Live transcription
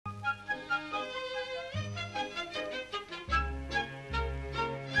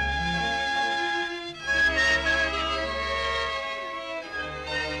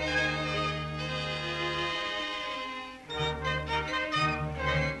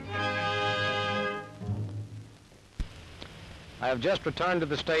I have just returned to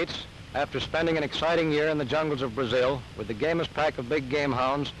the States after spending an exciting year in the jungles of Brazil with the gamest pack of big game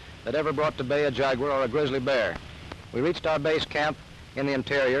hounds that ever brought to bay a jaguar or a grizzly bear. We reached our base camp in the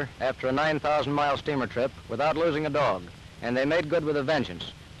interior after a 9,000-mile steamer trip without losing a dog, and they made good with a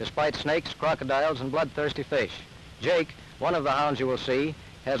vengeance, despite snakes, crocodiles, and bloodthirsty fish. Jake, one of the hounds you will see,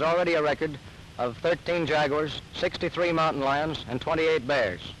 has already a record of 13 jaguars, 63 mountain lions, and 28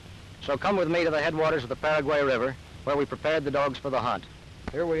 bears. So come with me to the headwaters of the Paraguay River, where we prepared the dogs for the hunt.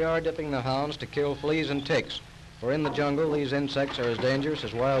 Here we are dipping the hounds to kill fleas and ticks, for in the jungle these insects are as dangerous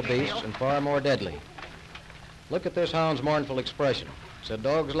as wild beasts and far more deadly. Look at this hound's mournful expression. It's a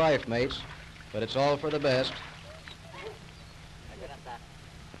dog's life, mates, but it's all for the best.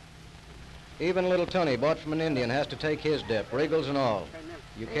 Even little Tony, bought from an Indian, has to take his dip, wriggles and all.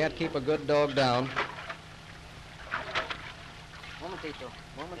 You can't keep a good dog down.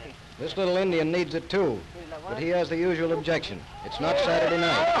 This little Indian needs it too, but he has the usual objection. It's not Saturday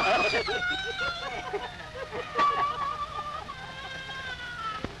night.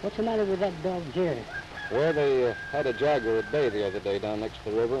 What's the matter with that dog's ear? Well, they had a jaguar at bay the other day down next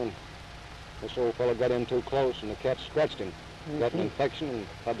to the river, and this old fellow got in too close, and the cat scratched him. Got an infection and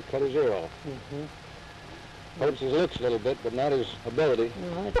had to cut his ear off. Hurts his looks a little bit, but not his ability.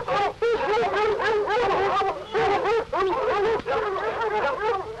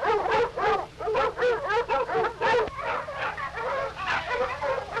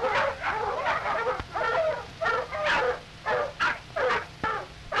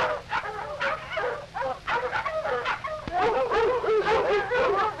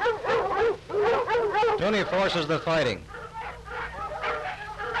 Tony forces the fighting.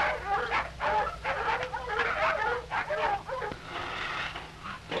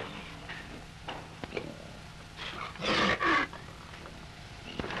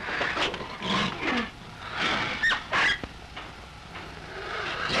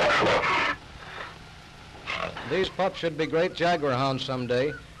 These pups should be great jaguar hounds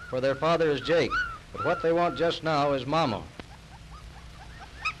someday, for their father is Jake. But what they want just now is Mama.